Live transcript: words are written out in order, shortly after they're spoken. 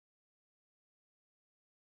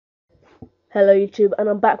Hello YouTube, and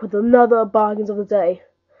I'm back with another bargains of the day.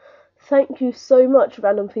 Thank you so much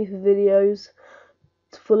Randomfifavideos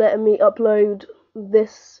for letting me upload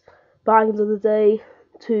this bargains of the day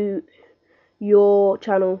to your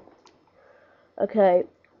channel. Okay,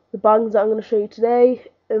 the bargains that I'm going to show you today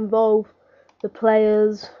involve the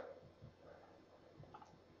players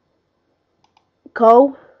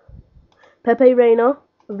Cole, Pepe Reina,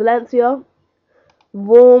 Valencia,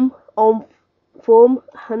 Vorm on form,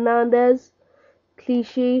 Hernandez,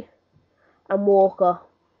 Clichy, and Walker.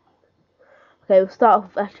 Okay, we'll start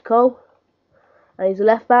off with Ashley Cole, and he's a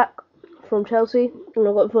left back from Chelsea, and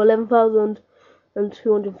I got him for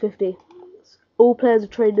 11,250. All players are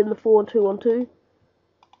traded in the 4-1-2-1-2,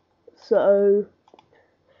 so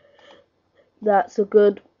that's a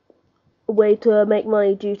good way to make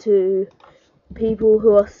money due to people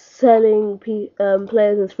who are selling players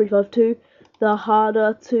in 3-5-2. They're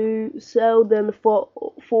harder to sell than the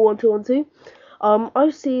 4-1-2-1-2. I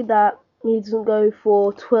see that he doesn't go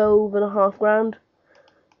for 12.5 grand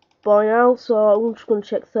by now, so I'm just going to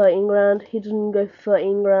check 13 grand. He doesn't go for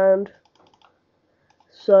 13 grand,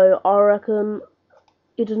 so I reckon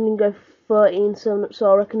he doesn't even go for 13, so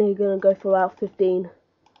I reckon he's going to go for about 15.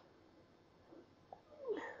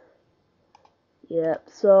 Yeah,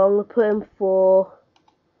 so I'm going to put him for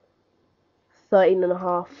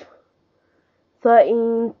 13.5.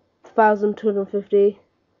 13,250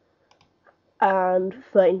 and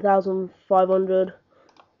 13,500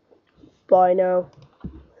 by now,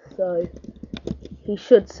 so he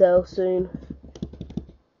should sell soon.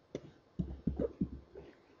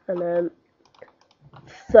 And then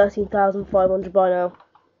 13,500 by now.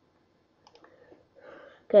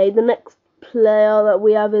 Okay, the next player that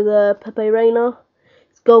we have is Pepe Reina.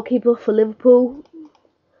 He's goalkeeper for Liverpool,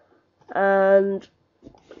 and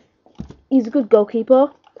he's a good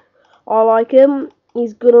goalkeeper. I like him.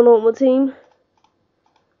 He's good on Ultimate Team,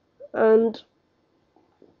 and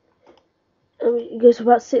he goes for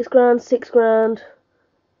about 6 grand, 6 grand,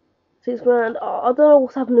 6 grand. I don't know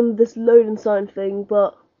what's happening with this loading sign thing,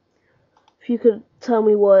 but if you could tell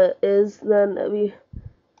me what it is, then it'd be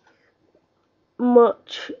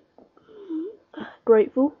much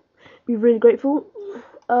grateful. Be really grateful.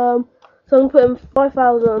 So I'm gonna put in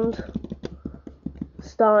 5,000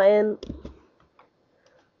 starting,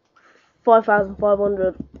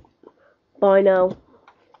 5,500 by now.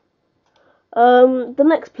 The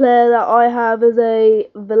next player that I have is a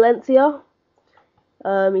Valencia.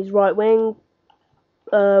 He's right wing.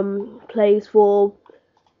 Plays for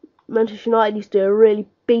Manchester United. Used to be a really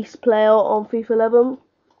beast player on FIFA 11,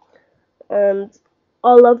 and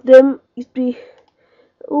I loved him. Used to be,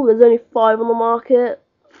 there's only 5 on the market,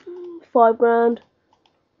 5 grand.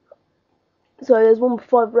 So there's one for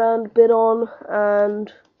 5 grand bid on,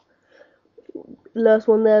 and the last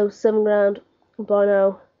one there was 7 grand by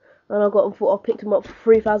now. And I picked him up for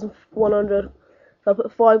 3,100. So I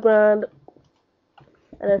put 5 grand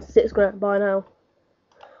and then 6 grand by now.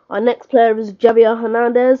 Our next player is Javier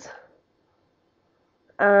Hernandez,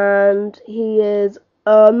 and he is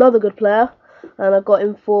another good player, and I got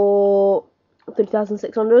him for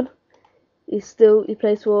 3,600. He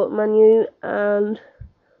plays for Man U, and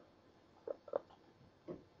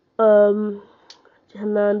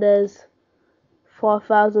Hernandez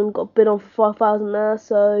 5,000, got bid on for 5,000 there,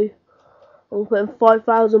 so I'm putting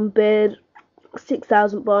 5,000 bid,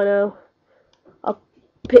 6,000 by now. I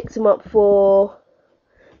picked him up for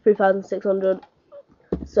 3,600,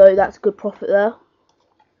 so that's a good profit there.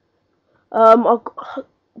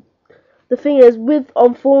 The thing is, with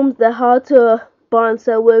on forms, they're hard to buy and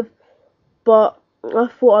sell with, but I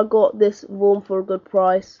thought I got this Vorm for a good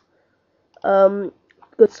price. Good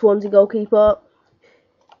Swansea goalkeeper.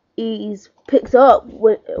 He's picked up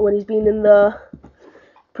when he's been in the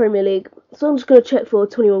Premier League, so I'm just going to check for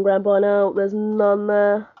 21 grand by now. There's none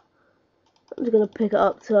there. I'm just going to pick it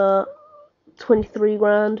up to 23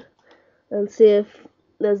 grand and see if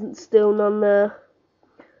there's still none there.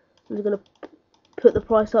 I'm just going to put the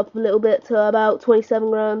price up a little bit to about 27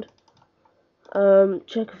 grand.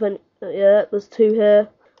 Check if any, yeah, there's 2 here,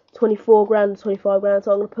 24 grand and 25 grand,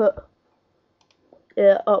 so I'm going to put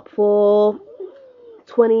it up for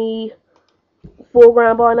 24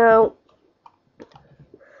 grand by now,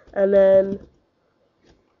 and then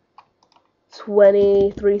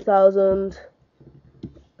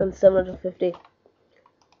 23,750.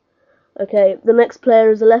 Okay, the next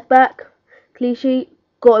player is a left back, Clichy.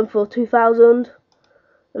 Got him for 2,000,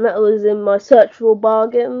 and that was in my search for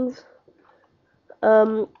bargains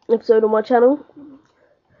episode on my channel.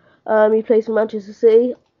 He plays for Manchester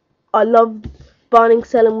City. I love buying and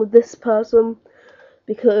selling with this person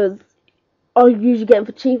because I usually get them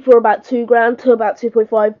for cheap, for about £2 to about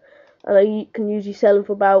 2.5, and I can usually sell them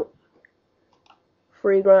for about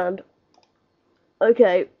 £3.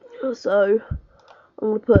 Okay, so I'm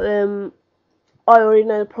gonna put him. I already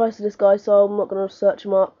know the price of this guy, so I'm not gonna search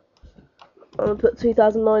him up. I'm gonna put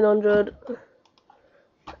 2,900,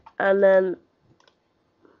 and then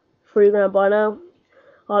 £3 by now.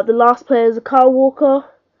 Alright, the last player is a Kyle Walker,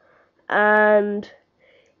 and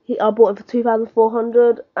I bought him for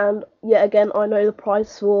 2,400, and yet again I know the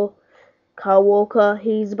price for Kyle Walker.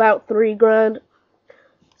 He's about £3,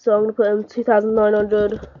 so I'm gonna put him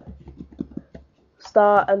 2,900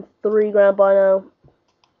 start and £3 by now.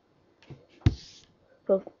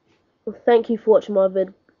 So, thank you for watching my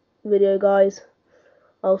video, guys.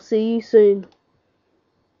 I'll see you soon.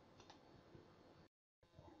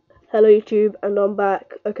 Hello YouTube, and I'm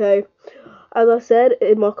back. Okay, as I said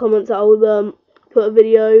in my comments, I will put a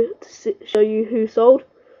video to show you who sold.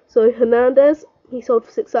 So Hernandez, he sold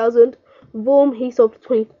for 6,000. Vorm, he sold for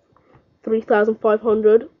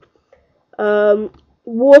 23,500.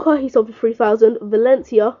 Walker, he sold for 3,000.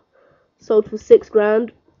 Valencia sold for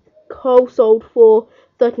 £6. Cole sold for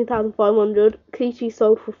 13,500. Clichy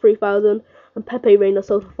sold for 3,000, and Pepe Reina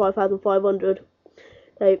sold for 5,500.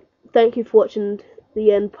 Okay, thank you for watching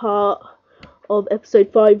the end part of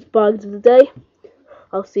episode 5 Bargains of the Day.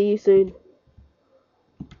 I'll see you soon.